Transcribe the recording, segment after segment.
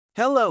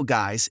Hello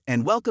guys,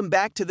 and welcome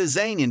back to the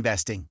Zain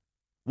Investing.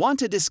 Want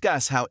to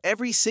discuss how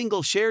every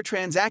single share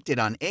transacted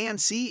on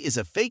AMC is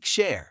a fake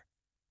share.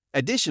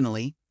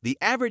 Additionally, the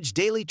average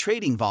daily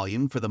trading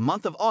volume for the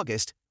month of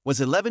August was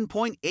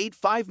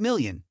 11.85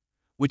 million,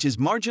 which is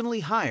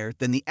marginally higher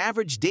than the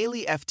average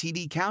daily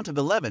FTD count of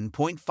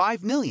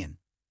 11.5 million.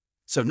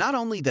 So not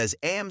only does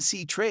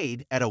AMC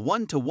trade at a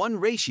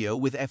 1-to-1 ratio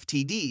with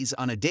FTDs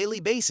on a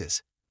daily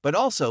basis, but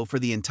also for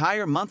the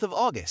entire month of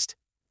August.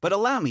 But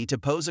allow me to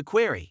pose a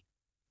query.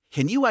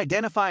 Can you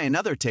identify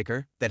another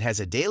ticker that has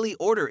a daily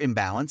order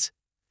imbalance,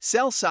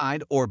 sell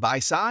side or buy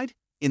side?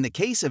 In the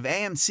case of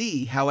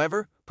AMC,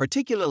 however,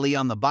 particularly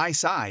on the buy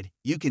side,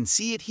 you can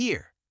see it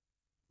here.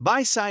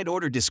 Buy side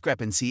order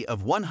discrepancy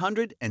of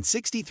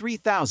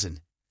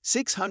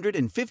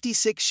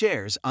 163,656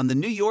 shares on the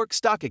New York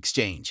Stock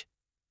Exchange.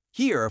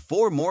 Here are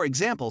 4 more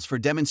examples for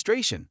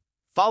demonstration,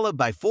 followed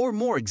by 4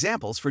 more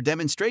examples for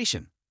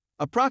demonstration.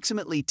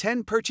 Approximately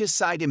 10 purchase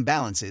side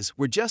imbalances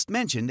were just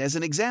mentioned as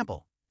an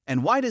example.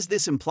 And why does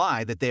this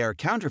imply that they are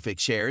counterfeit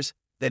shares,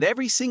 that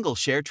every single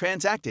share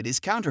transacted is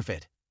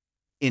counterfeit?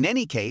 In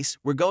any case,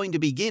 we're going to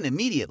begin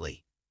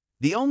immediately.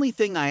 The only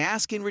thing I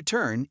ask in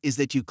return is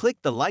that you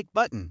click the like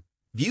button,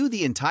 view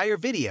the entire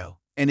video,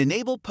 and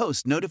enable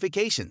post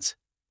notifications.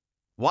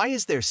 Why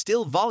is there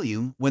still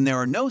volume when there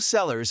are no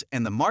sellers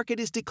and the market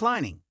is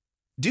declining?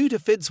 Due to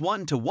FID's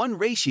 1-to-1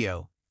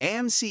 ratio,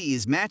 AMC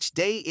is matched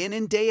day in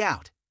and day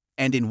out.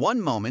 And in one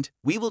moment,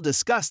 we will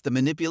discuss the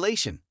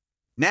manipulation.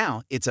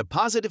 Now, it's a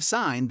positive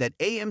sign that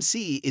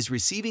AMC is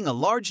receiving a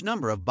large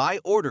number of buy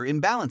order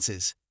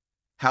imbalances.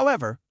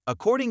 However,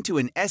 according to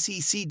an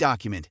SEC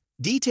document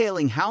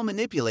detailing how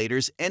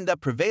manipulators end up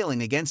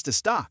prevailing against a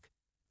stock,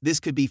 this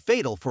could be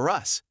fatal for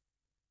us.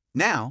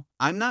 Now,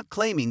 I'm not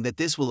claiming that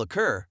this will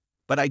occur,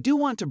 but I do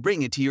want to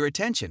bring it to your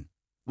attention.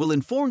 Will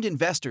informed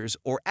investors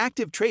or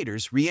active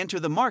traders re-enter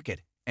the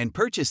market and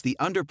purchase the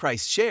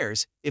underpriced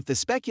shares if the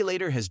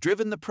speculator has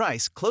driven the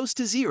price close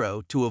to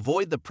zero to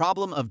avoid the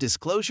problem of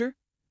disclosure?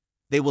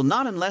 They will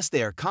not unless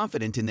they are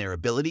confident in their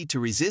ability to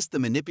resist the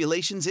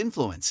manipulation's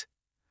influence.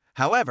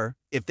 However,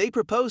 if they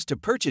propose to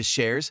purchase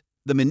shares,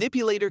 the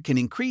manipulator can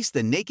increase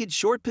the naked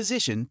short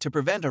position to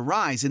prevent a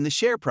rise in the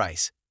share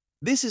price.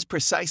 This is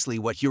precisely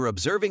what you're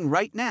observing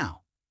right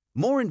now.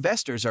 More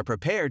investors are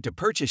prepared to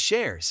purchase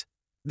shares.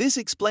 This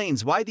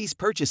explains why these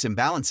purchase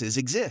imbalances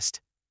exist.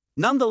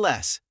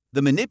 Nonetheless,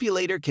 the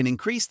manipulator can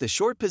increase the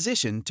short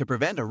position to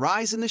prevent a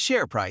rise in the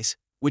share price,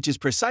 which is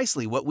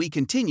precisely what we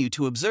continue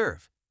to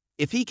observe.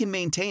 If he can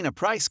maintain a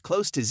price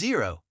close to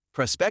zero,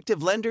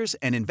 prospective lenders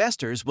and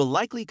investors will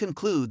likely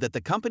conclude that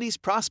the company's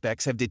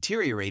prospects have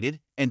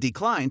deteriorated and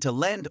decline to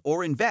lend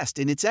or invest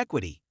in its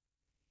equity.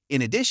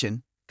 In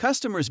addition,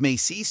 customers may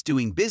cease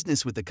doing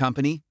business with the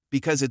company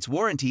because its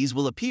warranties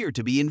will appear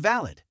to be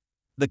invalid.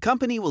 The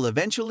company will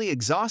eventually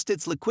exhaust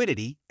its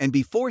liquidity and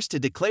be forced to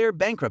declare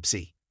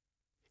bankruptcy.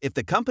 If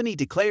the company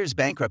declares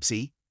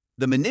bankruptcy,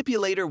 the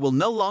manipulator will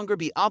no longer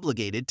be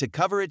obligated to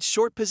cover its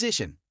short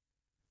position.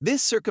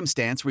 This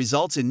circumstance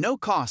results in no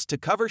cost to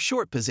cover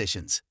short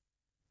positions.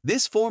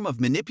 This form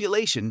of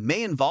manipulation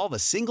may involve a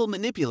single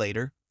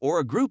manipulator or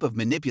a group of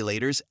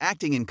manipulators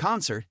acting in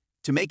concert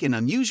to make an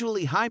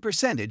unusually high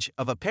percentage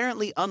of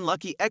apparently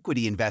unlucky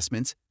equity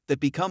investments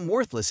that become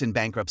worthless in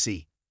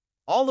bankruptcy,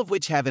 all of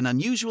which have an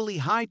unusually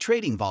high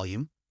trading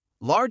volume,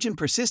 large and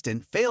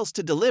persistent fails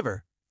to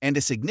deliver, and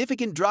a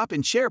significant drop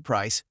in share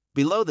price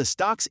below the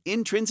stock's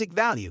intrinsic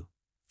value,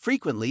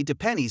 frequently to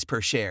pennies per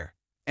share.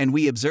 And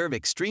we observe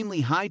extremely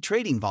high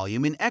trading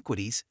volume in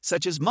equities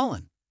such as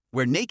Mullen,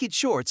 where naked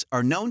shorts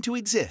are known to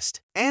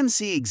exist.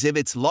 AMC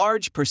exhibits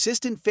large,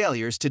 persistent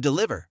failures to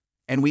deliver,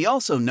 and we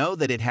also know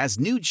that it has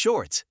nude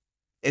shorts.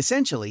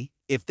 Essentially,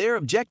 if their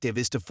objective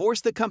is to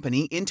force the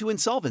company into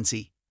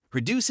insolvency,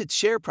 reduce its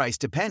share price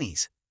to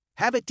pennies,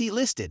 have it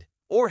delisted,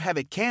 or have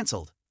it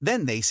cancelled,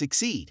 then they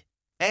succeed.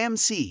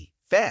 AMC,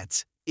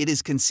 FETs, it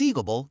is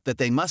conceivable that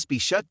they must be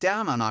shut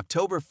down on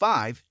October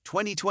 5,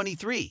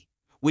 2023.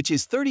 Which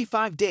is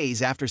 35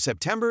 days after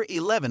September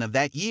 11 of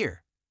that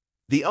year.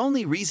 The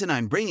only reason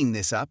I'm bringing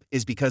this up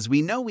is because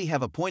we know we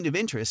have a point of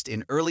interest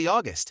in early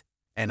August,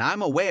 and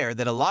I'm aware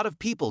that a lot of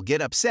people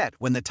get upset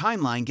when the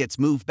timeline gets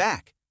moved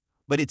back,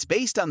 but it's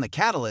based on the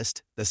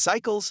catalyst, the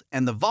cycles,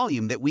 and the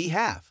volume that we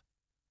have.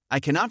 I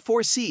cannot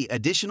foresee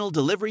additional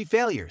delivery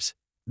failures.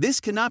 This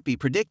cannot be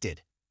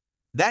predicted.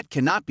 That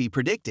cannot be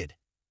predicted.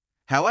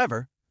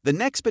 However, the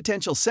next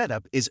potential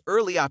setup is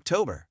early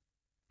October.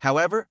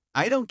 However,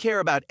 I don't care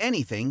about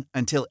anything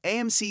until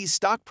AMC's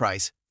stock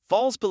price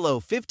falls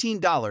below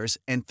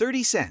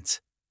 $15.30.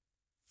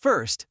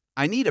 First,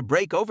 I need a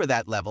break over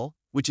that level,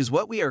 which is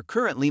what we are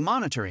currently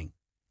monitoring,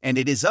 and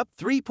it is up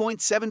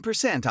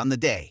 3.7% on the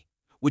day,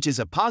 which is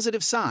a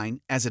positive sign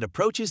as it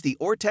approaches the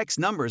Ortex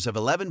numbers of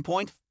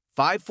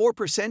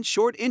 11.54%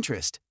 short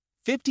interest,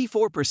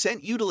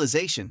 54%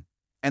 utilization,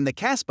 and the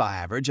Caspa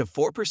average of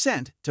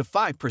 4% to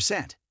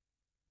 5%.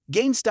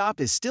 GameStop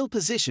is still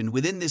positioned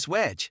within this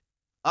wedge,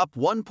 up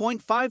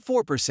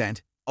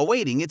 1.54%,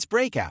 awaiting its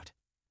breakout.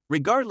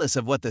 Regardless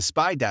of what the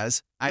SPY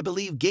does, I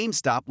believe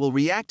GameStop will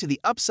react to the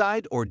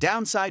upside or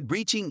downside,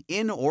 breaching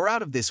in or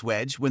out of this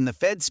wedge when the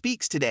Fed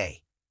speaks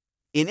today.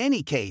 In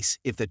any case,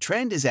 if the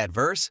trend is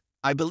adverse,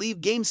 I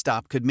believe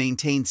GameStop could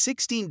maintain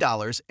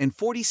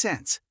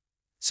 $16.40.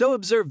 So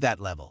observe that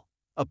level.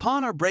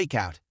 Upon our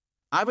breakout,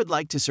 I would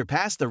like to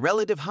surpass the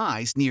relative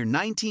highs near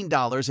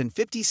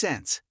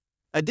 $19.50.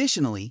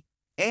 Additionally,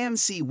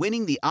 AMC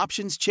winning the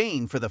options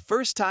chain for the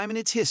first time in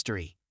its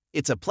history.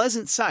 It's a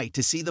pleasant sight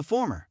to see the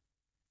former.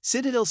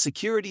 Citadel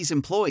Securities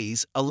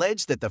employees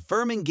allege that the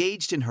firm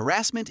engaged in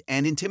harassment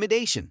and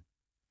intimidation.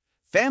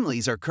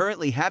 Families are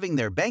currently having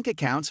their bank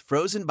accounts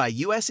frozen by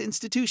U.S.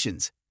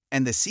 institutions,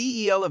 and the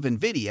CEO of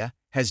NVIDIA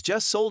has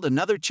just sold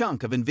another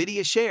chunk of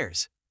NVIDIA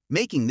shares,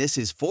 making this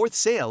his fourth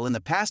sale in the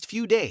past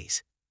few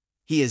days.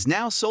 He has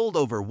now sold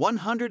over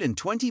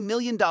 $120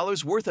 million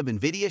worth of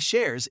NVIDIA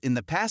shares in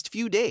the past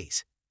few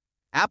days.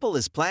 Apple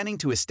is planning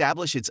to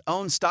establish its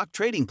own stock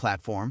trading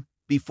platform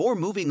before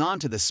moving on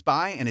to the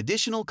SPY and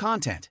additional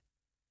content.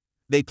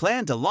 They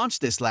planned to launch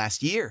this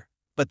last year,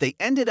 but they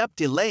ended up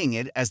delaying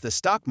it as the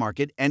stock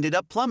market ended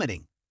up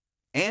plummeting.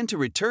 And to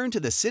return to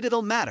the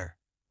Citadel matter,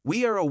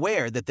 we are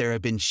aware that there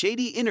have been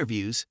shady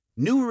interviews,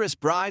 numerous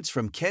bribes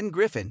from Ken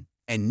Griffin,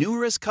 and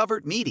numerous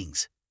covert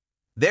meetings.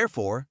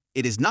 Therefore,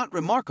 it is not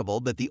remarkable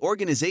that the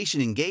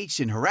organization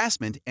engaged in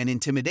harassment and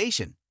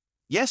intimidation.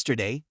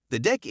 Yesterday, the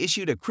DEC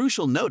issued a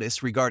crucial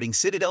notice regarding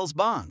Citadel's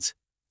bonds.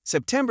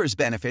 September's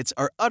benefits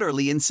are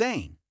utterly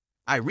insane.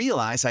 I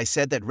realize I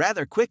said that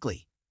rather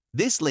quickly.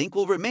 This link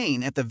will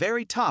remain at the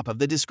very top of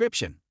the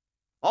description.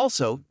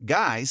 Also,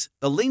 guys,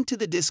 a link to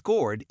the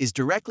Discord is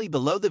directly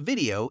below the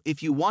video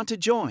if you want to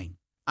join.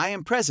 I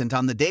am present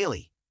on the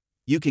daily.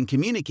 You can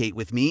communicate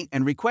with me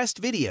and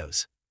request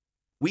videos.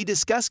 We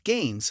discuss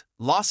gains,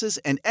 losses,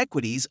 and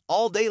equities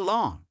all day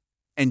long.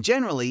 And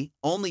generally,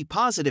 only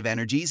positive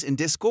energies in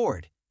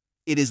Discord.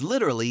 It is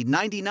literally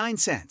 99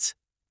 cents.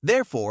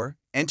 Therefore,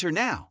 enter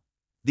now.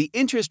 The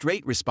interest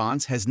rate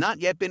response has not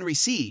yet been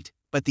received,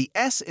 but the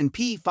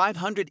S&P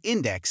 500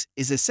 index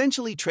is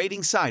essentially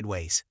trading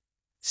sideways.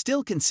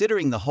 Still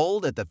considering the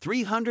hold at the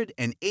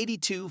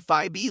 382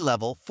 5B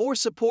level for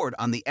support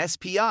on the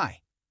SPI,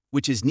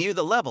 which is near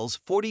the levels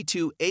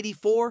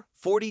 42.84,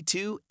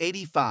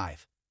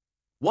 42.85.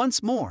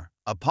 Once more,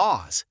 a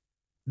pause.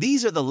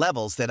 These are the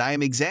levels that I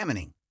am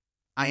examining.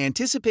 I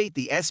anticipate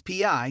the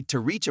SPI to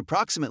reach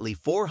approximately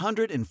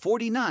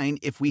 449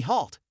 if we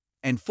halt,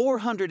 and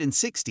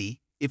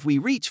 460 if we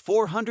reach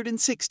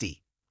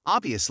 460.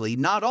 Obviously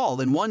not all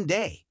in one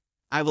day.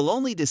 I will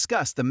only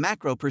discuss the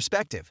macro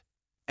perspective.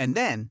 And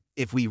then,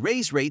 if we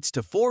raise rates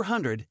to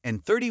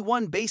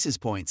 431 basis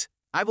points,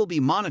 I will be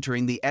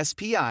monitoring the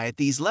SPI at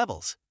these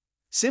levels.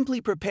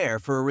 Simply prepare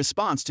for a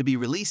response to be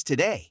released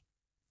today.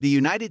 The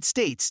United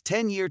States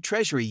 10-year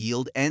Treasury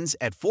yield ends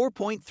at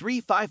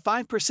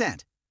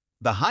 4.355%,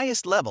 the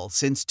highest level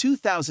since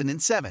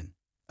 2007.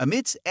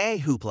 Amidst a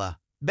hoopla,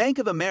 Bank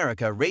of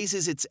America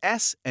raises its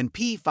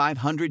S&P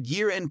 500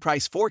 year-end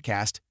price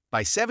forecast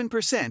by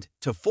 7%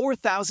 to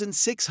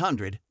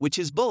 4,600, which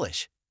is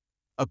bullish.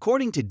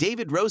 According to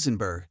David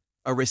Rosenberg,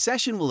 a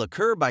recession will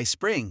occur by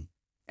spring,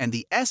 and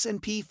the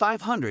S&P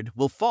 500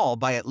 will fall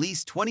by at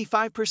least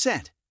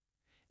 25%.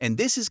 And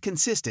this is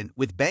consistent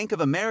with Bank of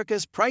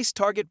America's price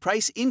target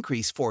price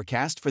increase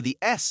forecast for the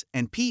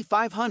S&P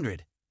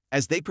 500,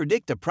 as they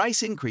predict a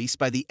price increase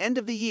by the end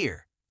of the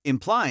year,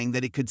 implying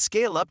that it could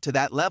scale up to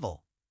that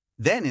level.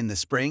 Then in the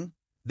spring,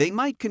 they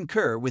might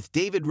concur with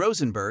David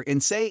Rosenberg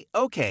and say,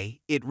 okay,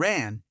 it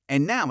ran,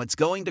 and now it's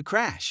going to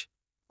crash.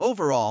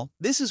 Overall,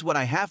 this is what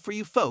I have for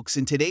you folks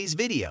in today's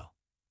video.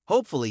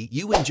 Hopefully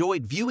you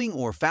enjoyed viewing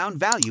or found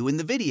value in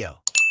the video.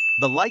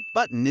 The like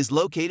button is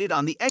located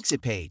on the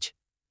exit page.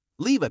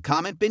 Leave a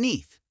comment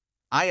beneath.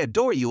 I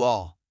adore you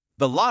all.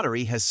 The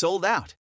lottery has sold out.